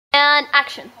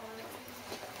action.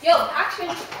 Yo, action!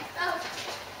 Oh.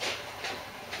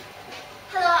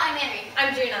 Hello, I'm Mary.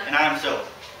 I'm Juna. And I'm Joe.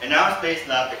 And our space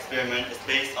lab experiment is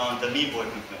based on the Amoeboid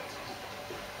movement.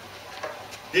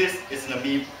 This is an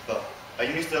amoeba, a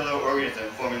unicellular organism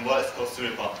forming what is called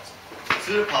pseudopods.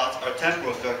 Pseudopods are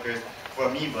temporal structures for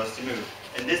amoebas to move,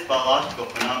 and this biological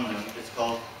phenomenon is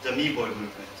called the amoeboid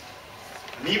movement.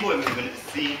 Amoeboid movement is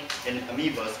seen in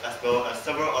amoebas as well as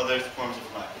several other forms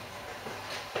of life.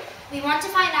 We want to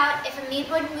find out if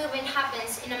amoeboid movement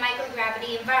happens in a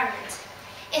microgravity environment.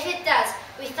 If it does,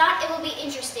 we thought it would be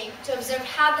interesting to observe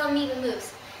how the amoeba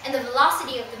moves and the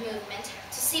velocity of the movement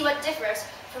to see what differs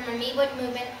from amoeboid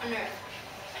movement on Earth.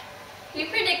 We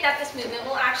predict that this movement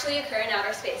will actually occur in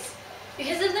outer space.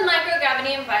 Because of the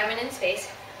microgravity environment in space,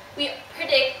 we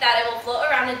predict that it will float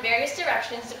around in various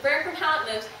directions different from how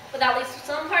it moves, with at least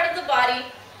some part of the body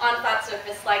on a flat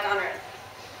surface like on Earth.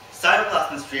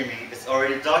 Cytoplasm streaming is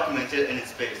already documented in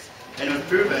space, and it was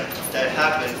proven that it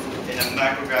happens in a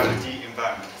microgravity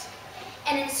environment.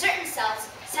 And in certain cells,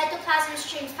 cytoplasm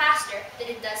streams faster than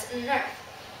it does on Earth.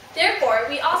 Therefore,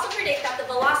 we also predict that the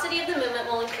velocity of the movement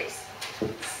will increase.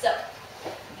 So,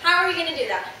 how are we going to do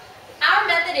that? Our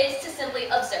method is to simply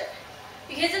observe.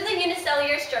 Because of the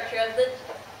unicellular structure of the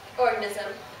organism,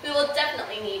 we will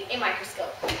definitely need a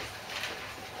microscope.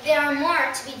 There are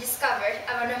more to be discovered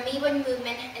about amoeboid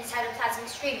movement and cytoplasm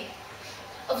streaming.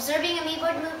 Observing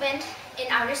amoeboid movement in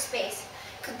outer space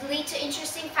could lead to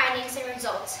interesting findings and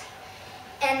results,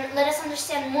 and let us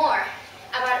understand more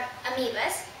about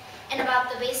amoebas and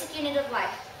about the basic unit of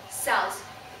life, cells.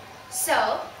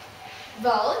 So,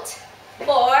 vote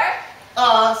For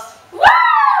Us! Woo!